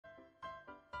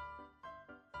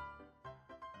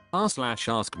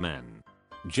r/AskMen.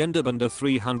 Genderbender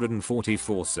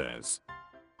 344 says.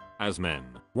 As men,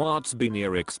 what's been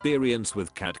your experience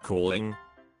with catcalling?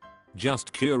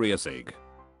 Just curious egg.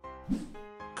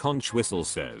 Conch Whistle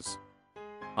says.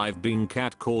 I've been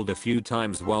catcalled a few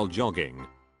times while jogging.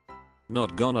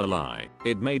 Not gonna lie,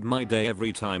 it made my day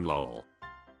every time lol.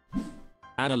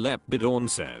 Analep Bidorn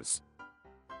says.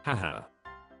 Haha.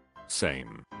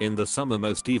 Same. In the summer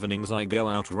most evenings I go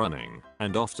out running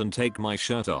and often take my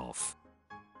shirt off.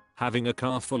 Having a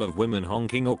car full of women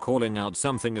honking or calling out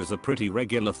something is a pretty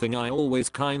regular thing. I always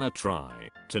kinda try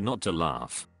to not to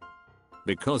laugh.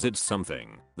 Because it's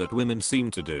something that women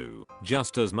seem to do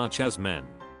just as much as men.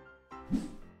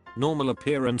 Normal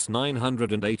Appearance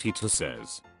 982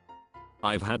 says.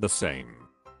 I've had the same.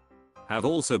 Have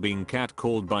also been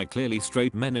catcalled by clearly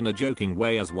straight men in a joking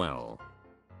way as well.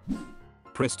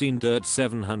 Pristine Dirt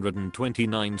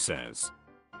 729 says.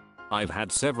 I've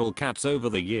had several cats over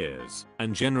the years,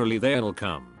 and generally they'll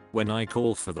come when I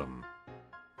call for them.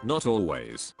 Not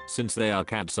always, since they are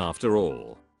cats after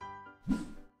all.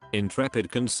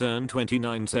 Intrepid Concern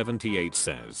 2978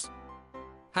 says.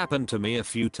 Happened to me a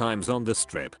few times on the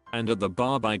strip and at the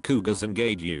bar by cougars and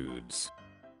gay dudes.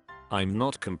 I'm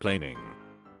not complaining.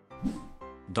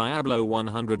 Diablo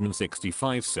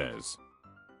 165 says.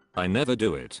 I never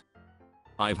do it.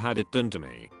 I've had it done to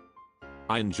me.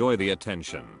 I enjoy the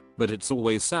attention, but it's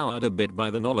always soured a bit by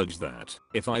the knowledge that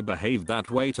if I behaved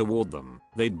that way toward them,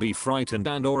 they'd be frightened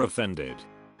and or offended.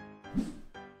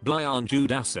 Blyan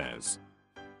Judah says.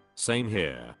 Same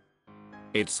here.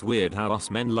 It's weird how us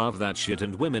men love that shit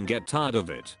and women get tired of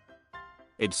it.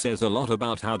 It says a lot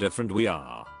about how different we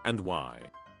are and why.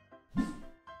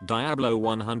 Diablo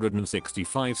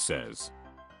 165 says.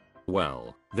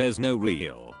 Well, there's no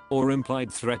real or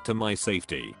implied threat to my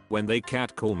safety when they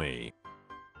catcall me.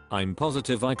 I'm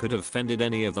positive I could have fended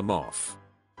any of them off.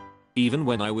 Even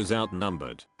when I was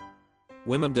outnumbered.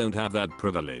 Women don't have that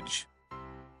privilege.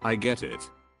 I get it.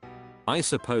 I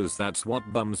suppose that's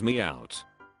what bums me out.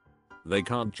 They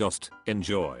can't just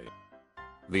enjoy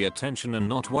the attention and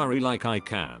not worry like I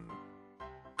can.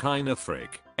 Kinda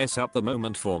frick s up the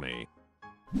moment for me.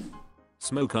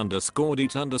 Smoke underscore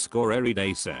eat underscore every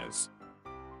day says.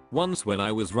 Once when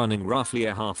I was running roughly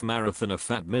a half marathon, a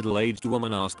fat middle-aged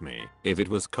woman asked me if it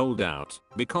was cold out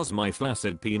because my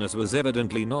flaccid penis was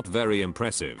evidently not very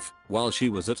impressive while she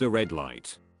was at a red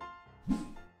light.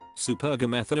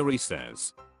 Supergamethanary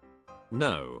says.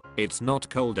 No, it's not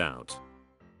cold out.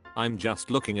 I'm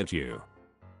just looking at you.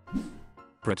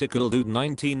 Practical Dude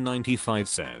 1995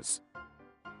 says.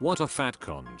 What a fat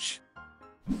conch.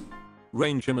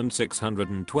 Rangerman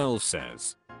 612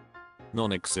 says.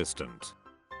 Non-existent.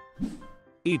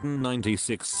 Eden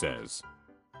 96 says.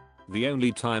 The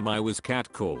only time I was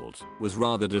catcalled was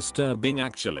rather disturbing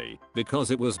actually,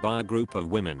 because it was by a group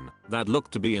of women that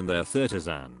looked to be in their 30s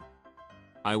and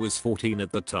I was 14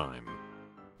 at the time.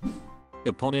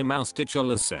 Eponymous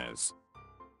Titular says.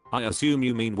 I assume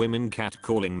you mean women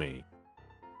catcalling me.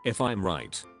 If I'm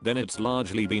right, then it's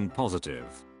largely been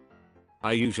positive.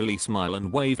 I usually smile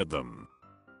and wave at them.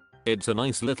 It's a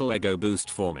nice little ego boost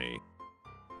for me.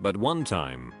 But one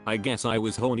time, I guess I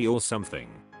was horny or something.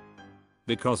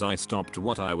 Because I stopped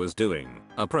what I was doing,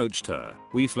 approached her,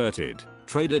 we flirted,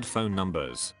 traded phone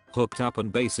numbers, hooked up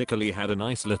and basically had a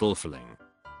nice little fling.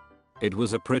 It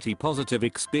was a pretty positive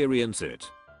experience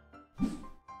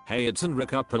Hey, it's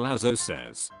Enrica Palazzo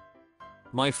says.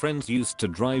 My friends used to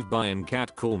drive by and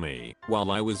catcall me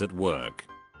while I was at work.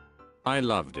 I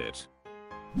loved it.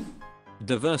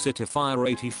 Diversityfire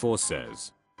 84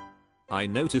 says. I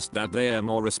noticed that they are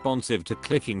more responsive to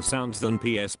clicking sounds than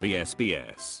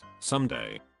PSPSPS.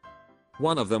 Someday,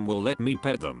 one of them will let me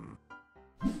pet them.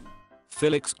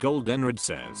 Felix Goldenrod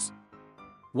says.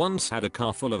 Once had a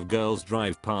car full of girls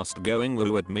drive past going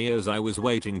woo at me as I was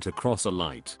waiting to cross a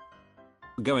light.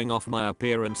 Going off my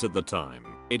appearance at the time,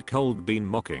 it cold been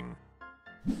mocking.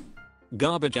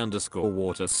 Garbage underscore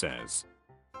water says.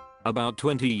 About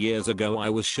 20 years ago I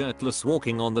was shirtless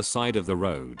walking on the side of the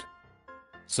road.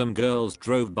 Some girls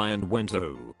drove by and went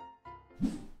ooh.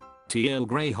 TL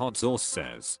Grey Hot Sauce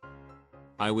says.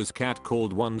 I was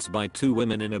catcalled once by two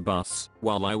women in a bus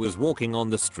while I was walking on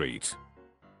the street.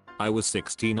 I was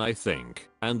 16 I think,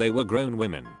 and they were grown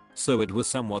women, so it was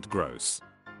somewhat gross.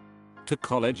 To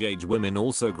college age women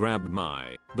also grabbed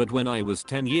my, but when I was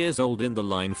 10 years old in the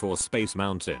line for Space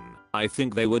Mountain, I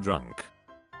think they were drunk.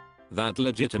 That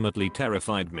legitimately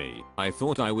terrified me. I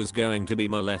thought I was going to be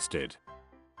molested.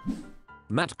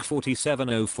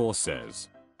 Matk4704 says.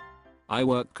 I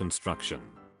work construction.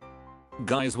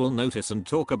 Guys will notice and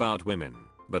talk about women,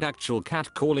 but actual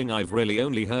catcalling I've really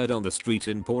only heard on the street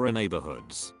in poorer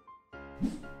neighborhoods.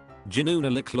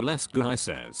 Jinunaliklulesguy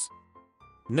says.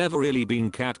 Never really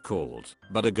been catcalled,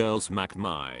 but a girl smacked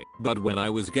my butt when I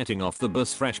was getting off the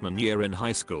bus freshman year in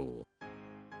high school.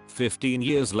 15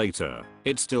 years later,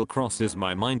 it still crosses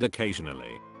my mind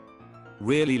occasionally.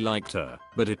 Really liked her,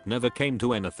 but it never came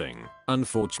to anything,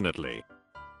 unfortunately.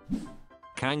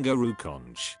 Kangaroo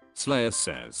Conch Slayer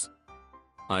says.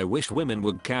 I wish women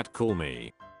would catcall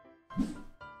me.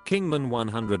 Kingman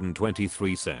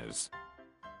 123 says.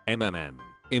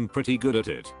 I'm pretty good at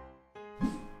it.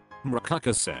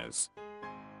 Mrakaka says.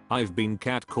 I've been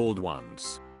catcalled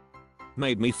once.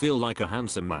 Made me feel like a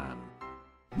handsome man.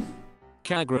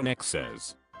 Kagranek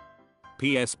says.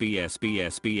 PS.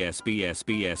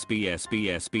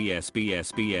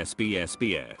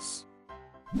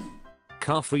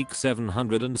 Carfreak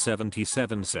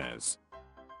 777 says.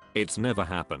 It's never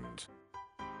happened.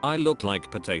 I look like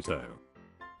potato.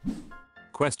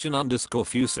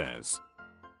 Question_few says.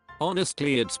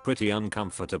 Honestly, it's pretty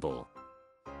uncomfortable.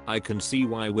 I can see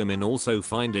why women also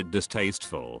find it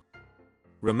distasteful.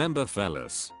 Remember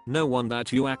fellas, no one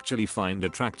that you actually find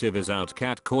attractive is out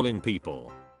catcalling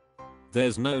people.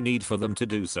 There's no need for them to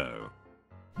do so.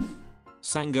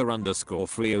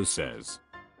 Sanger_Frio says.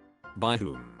 By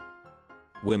whom?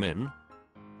 Women?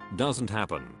 Doesn't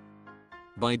happen.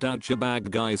 By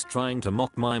douchebag guys trying to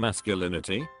mock my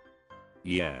masculinity?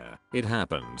 Yeah, it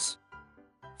happens.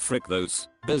 Frick those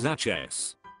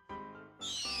bizaches.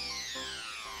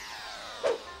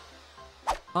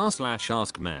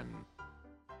 r/AskMen.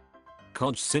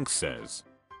 Codge6 says.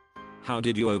 How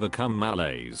did you overcome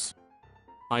malaise?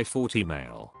 I 40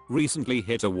 male, recently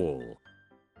hit a wall.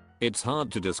 It's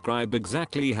hard to describe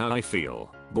exactly how I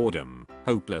feel. Boredom,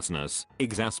 hopelessness,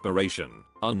 exasperation,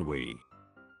 ennui.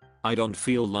 I don't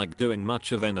feel like doing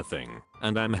much of anything,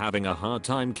 and I'm having a hard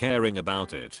time caring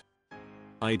about it.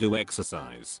 I do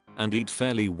exercise and eat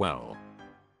fairly well.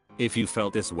 If you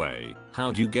felt this way,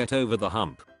 how'd you get over the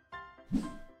hump?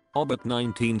 Obbit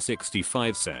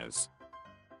 1965 says.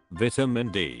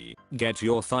 Vitamin D, get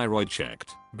your thyroid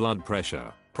checked, blood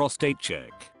pressure, prostate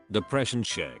check, depression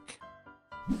check.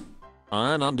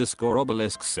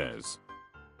 Iron_obelisk says.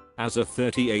 As a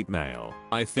 38 male,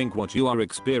 I think what you are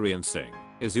experiencing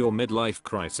is your midlife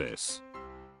crisis.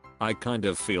 I kind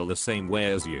of feel the same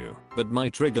way as you, but my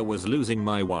trigger was losing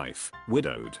my wife,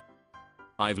 widowed.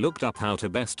 I've looked up how to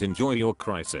best enjoy your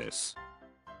crisis.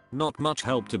 Not much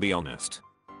help to be honest.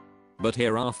 But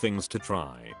here are things to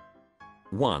try.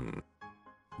 1.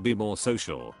 Be more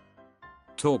social.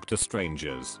 Talk to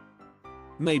strangers.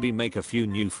 Maybe make a few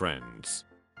new friends.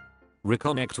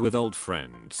 Reconnect with old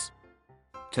friends.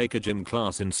 Take a gym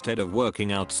class instead of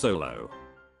working out solo.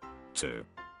 2.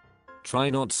 Try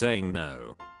not saying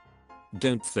no.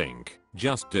 Don't think,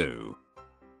 just do.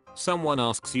 Someone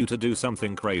asks you to do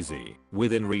something crazy,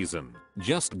 within reason,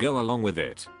 just go along with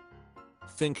it.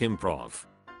 Think improv.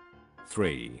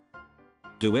 3.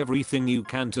 Do everything you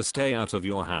can to stay out of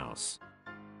your house.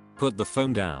 Put the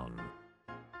phone down.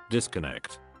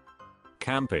 Disconnect.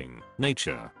 Camping,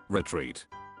 nature, retreat.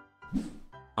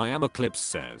 I am Eclipse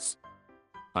says.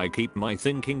 I keep my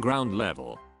thinking ground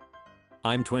level.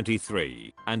 I'm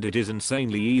 23, and it is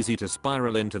insanely easy to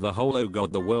spiral into the whole oh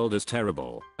god the world is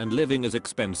terrible, and living is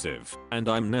expensive, and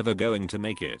I'm never going to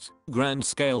make it, grand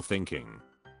scale thinking.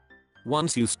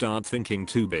 Once you start thinking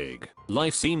too big,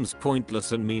 life seems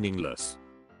pointless and meaningless.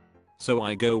 So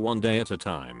I go one day at a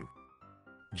time.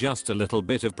 Just a little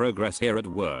bit of progress here at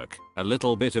work, a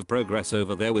little bit of progress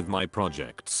over there with my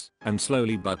projects, and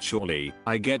slowly but surely,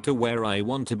 I get to where I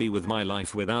want to be with my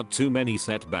life without too many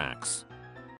setbacks.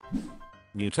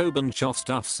 Newtoban Choff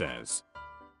Stuff says.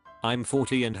 I'm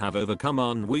 40 and have overcome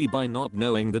ennui by not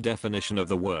knowing the definition of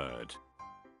the word.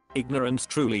 Ignorance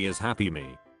truly is happy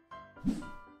me.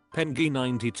 Pengi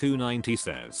 9290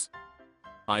 says.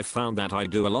 I found that I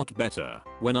do a lot better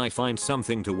when I find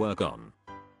something to work on.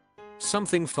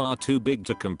 Something far too big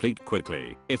to complete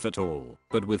quickly, if at all,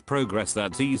 but with progress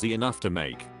that's easy enough to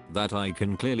make, that I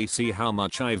can clearly see how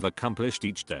much I've accomplished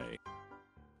each day.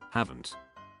 Haven't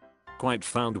quite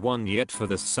found one yet for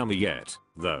this summer yet,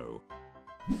 though.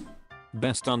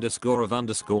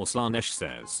 Best_of_Slanesh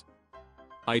says.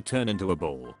 I turn into a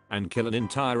bull and kill an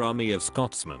entire army of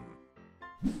Scotsmen.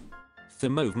 The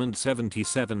Movement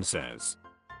 77 says.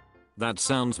 That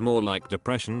sounds more like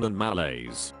depression than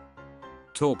malaise.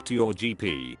 Talk to your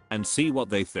GP and see what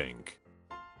they think.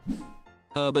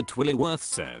 Herbert Willieworth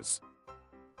says.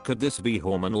 Could this be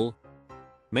hormonal?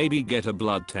 Maybe get a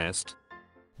blood test?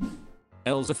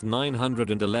 Elzeth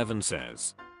 911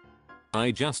 says.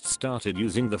 I just started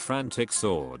using the frantic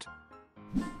sword.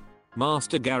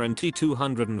 Master Guarantee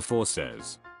 204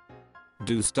 says.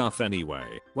 Do stuff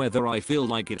anyway, whether I feel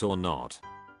like it or not.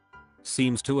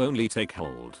 Seems to only take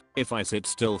hold if I sit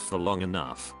still for long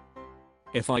enough.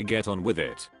 If I get on with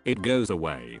it, it goes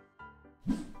away.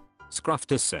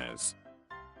 Scruftus says,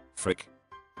 frick.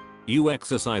 You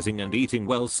exercising and eating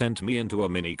well sent me into a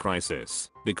mini crisis,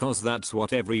 because that's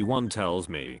what everyone tells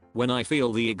me when I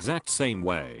feel the exact same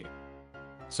way.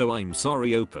 So I'm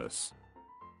sorry Opus.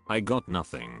 I got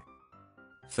nothing.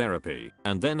 Therapy,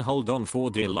 and then hold on for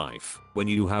dear life when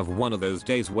you have one of those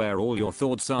days where all your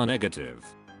thoughts are negative.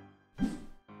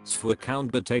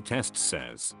 Swakountbate test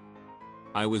says,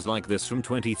 I was like this from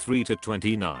 23 to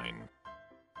 29.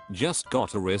 Just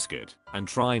gotta risk it and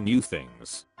try new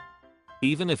things.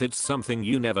 Even if it's something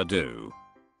you never do.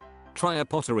 Try a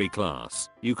pottery class,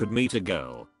 you could meet a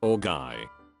girl or guy.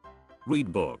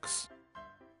 Read books.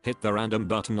 Hit the random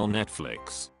button on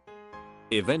Netflix.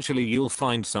 Eventually you'll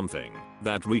find something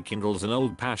that rekindles an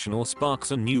old passion or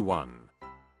sparks a new one.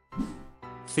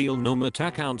 Thealnomat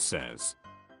account says,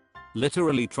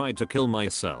 literally tried to kill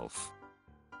myself.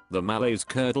 The malaise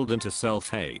curdled into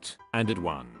self-hate, and it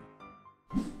won.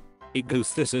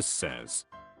 Egosthesis says,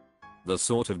 the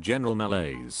sort of general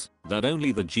malaise that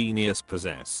only the genius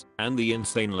possess, and the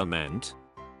insane lament.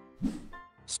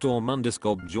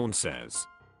 Storm_Bjorn says,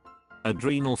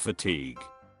 adrenal fatigue.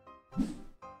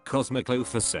 Cosmic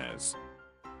Loafer says,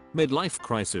 midlife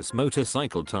crisis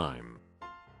motorcycle time.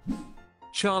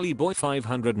 Charlie Boy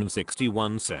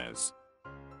 561 says,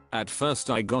 at first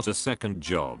I got a second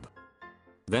job.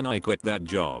 Then I quit that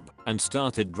job and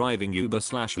started driving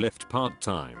Uber/Lyft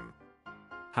part-time.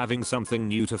 Having something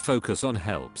new to focus on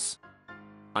helps.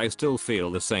 I still feel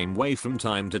the same way from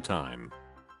time to time.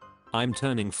 I'm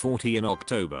turning 40 in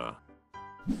October.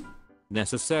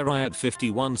 Necessary at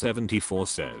 5174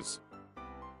 says,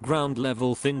 ground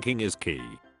level thinking is key.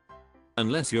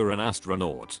 Unless you're an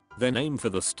astronaut, then aim for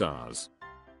the stars.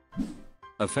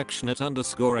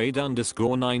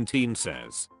 Affectionate_aid_19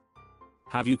 says,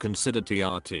 have you considered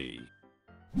TRT?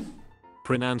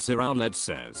 Prenancer Outlet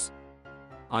says,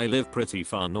 I live pretty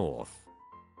far north.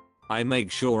 I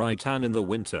make sure I tan in the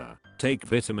winter, take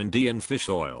vitamin D and fish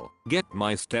oil, get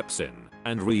my steps in,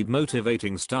 and read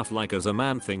motivating stuff like As a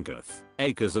Man Thinketh,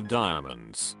 Acres of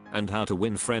Diamonds, and How to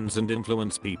Win Friends and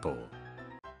Influence People.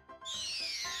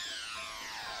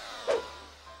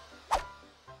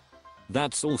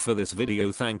 That's all for this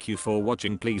video. Thank you for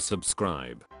watching. Please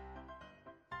subscribe.